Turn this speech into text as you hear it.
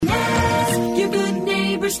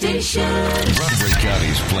Station. Rutherford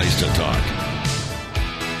County's place to talk.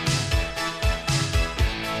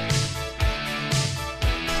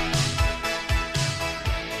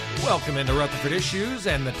 Welcome into Rutherford Issues,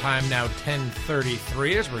 and the time now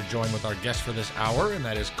 10:33 as we're joined with our guest for this hour, and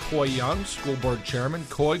that is Coy Young, School Board Chairman.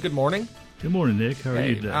 Coy, good morning. Good morning, Nick. How are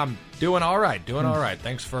you today? I'm doing all right,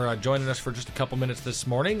 Thanks for joining us for just a couple minutes this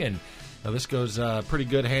morning, and this goes pretty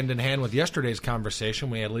good hand-in-hand with yesterday's conversation.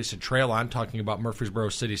 We had Lisa Trail on talking about Murfreesboro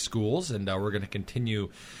City Schools, and we're going to continue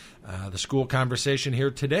the school conversation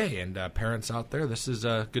here today. And parents out there, this is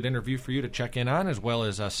a good interview for you to check in on, as well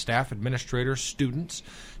as staff, administrators, students,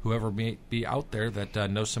 whoever may be out there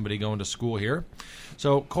that knows somebody going to school here.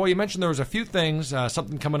 So, Coy, you mentioned there was a few things,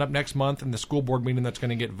 something coming up next month in the school board meeting that's going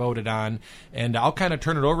to get voted on, and I'll kind of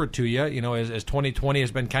turn it over to you. You know, as 2020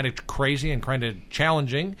 has been kind of crazy and kind of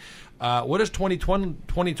challenging, what does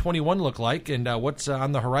 2021 look like, and what's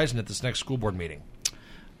on the horizon at this next school board meeting?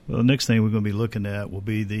 Well, the next thing we're going to be looking at will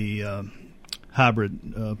be the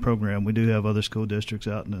hybrid program. We do have other school districts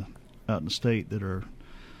out in the state that are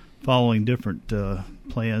following different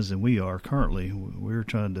plans than we are currently.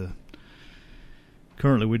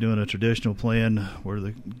 Currently, we're doing a traditional plan where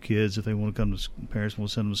the kids, if they want to come to, parents want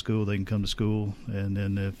to send them to school, they can come to school. And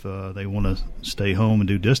then if they want to stay home and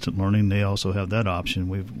do distant learning, they also have that option.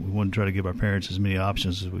 We want to try to give our parents as many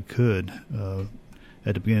options as we could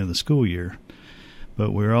at the beginning of the school year.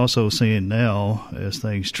 But we're also seeing now, as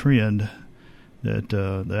things trend, that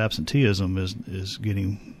the absenteeism is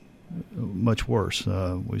getting much worse.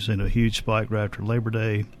 We've seen a huge spike right after Labor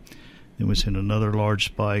Day. Then we've seen another large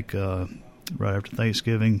spike right after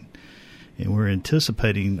Thanksgiving, and we're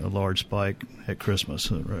anticipating a large spike at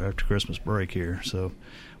Christmas, right after Christmas break here. So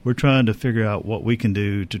we're trying to figure out what we can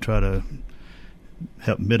do to try to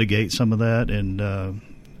help mitigate some of that, and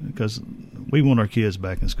because we want our kids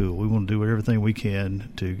back in school. We want to do everything we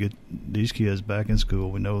can to get these kids back in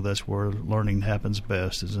school. We know that's where learning happens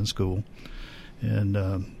best, is in school. And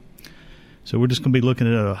so we're just going to be looking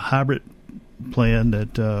at a hybrid plan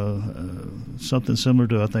that something similar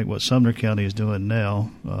to, I think, what Sumner County is doing now.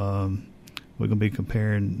 We're going to be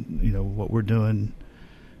comparing, what we're doing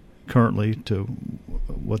currently to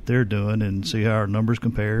what they're doing and see how our numbers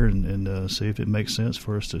compare and see if it makes sense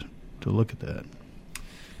for us to look at that.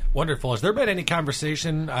 Wonderful. Has there been any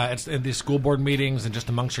conversation at these school board meetings and just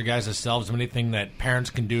amongst your guys yourselves, anything that parents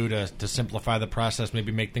can do to simplify the process,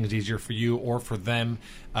 maybe make things easier for you or for them,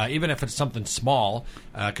 even if it's something small?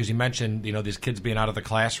 Because you mentioned, these kids being out of the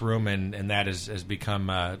classroom, and that has become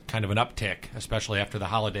kind of an uptick, especially after the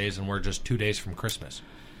holidays, and we're just 2 days from Christmas.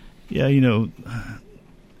 Yeah, you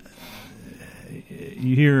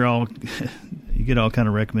hear you get all kind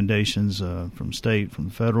of recommendations from state, from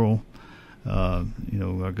federal.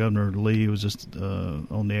 Our Governor Lee was just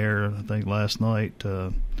on the air, I think, last night,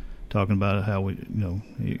 talking about how we,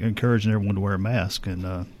 encouraging everyone to wear a mask,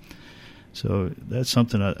 and so that's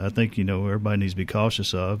something I think everybody needs to be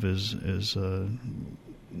cautious of. Is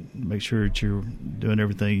make sure that you're doing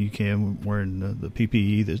everything you can, wearing the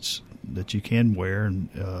PPE that you can wear, and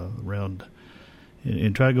around,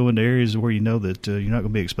 and try to go into areas where you know that you're not going to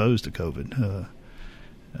be exposed to COVID.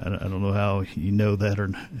 I don't know how you know that or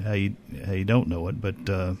how you don't know it, but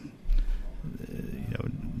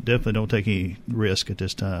definitely don't take any risk at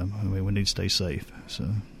this time. I mean, we need to stay safe.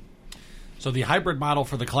 So the hybrid model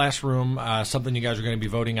for the classroom, something you guys are going to be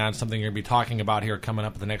voting on, something you're going to be talking about here coming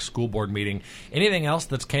up at the next school board meeting. Anything else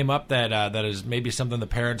that's came up that is maybe something the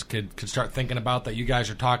parents could start thinking about, that you guys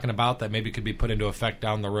are talking about, that maybe could be put into effect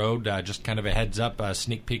down the road? Just kind of a heads up,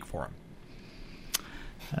 sneak peek for them.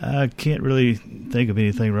 I can't really think of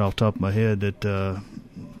anything right off the top of my head that,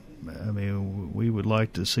 we would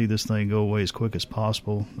like to see this thing go away as quick as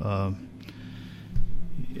possible.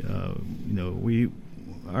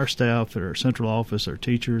 Our staff at our central office, our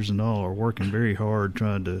teachers and all, are working very hard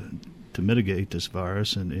trying to mitigate this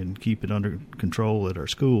virus and keep it under control at our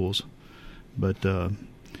schools. But,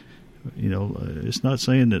 it's not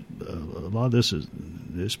saying that a lot of this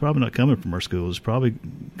it's probably not coming from our schools. It's probably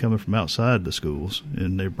coming from outside the schools,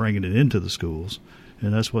 and they're bringing it into the schools,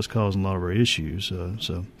 and that's what's causing a lot of our issues.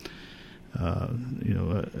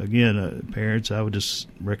 Parents, I would just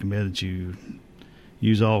recommend that you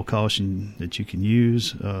use all caution that you can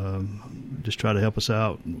use. Just try to help us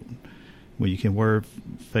out when you can wear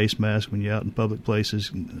face masks when you're out in public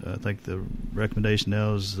places. I think the recommendation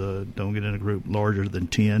now is don't get in a group larger than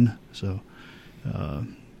 10. So,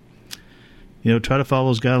 try to follow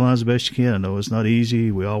those guidelines the best you can. I know it's not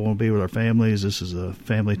easy. We all want to be with our families. This is a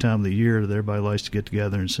family time of the year that everybody likes to get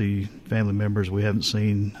together and see family members we haven't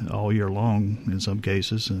seen all year long in some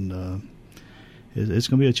cases. And it's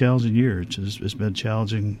going to be a challenging year. It's been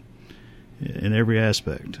challenging in every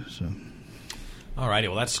aspect. So. All righty.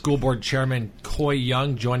 Well, that's School Board Chairman Coy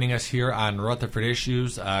Young joining us here on Rutherford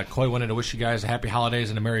Issues. Coy, wanted to wish you guys a happy holidays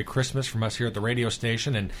and a Merry Christmas from us here at the radio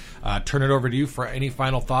station, and turn it over to you for any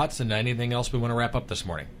final thoughts and anything else we want to wrap up this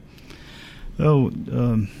morning.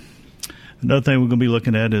 Another thing we're going to be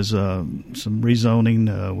looking at is some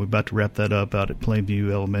rezoning. We're about to wrap that up out at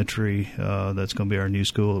Plainview Elementary. That's going to be our new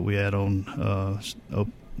school that we add on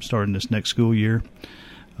starting this next school year.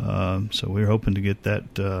 So we're hoping to get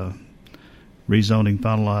that rezoning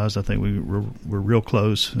finalized. I think we're real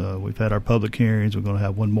close. We've had our public hearings. We're going to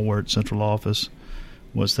have one more at central office.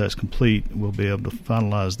 Once that's complete, we'll be able to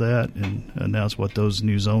finalize that and announce what those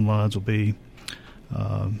new zone lines will be.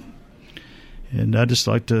 And I'd just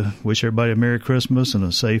like to wish everybody a Merry Christmas and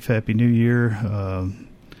a safe, Happy New Year. I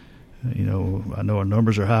know our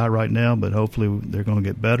numbers are high right now, but hopefully they're going to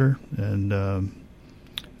get better, and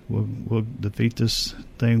we'll defeat this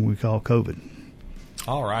thing we call COVID.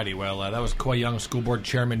 All righty. Well, that was Coy Young, School Board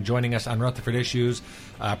Chairman, joining us on Rutherford Issues.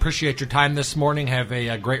 Appreciate your time this morning. Have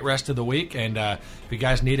a great rest of the week. And if you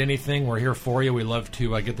guys need anything, we're here for you. We love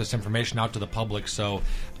to get this information out to the public. So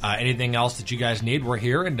anything else that you guys need, we're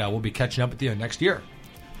here, and we'll be catching up with you next year.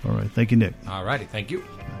 All right. Thank you, Nick. All righty. Thank you.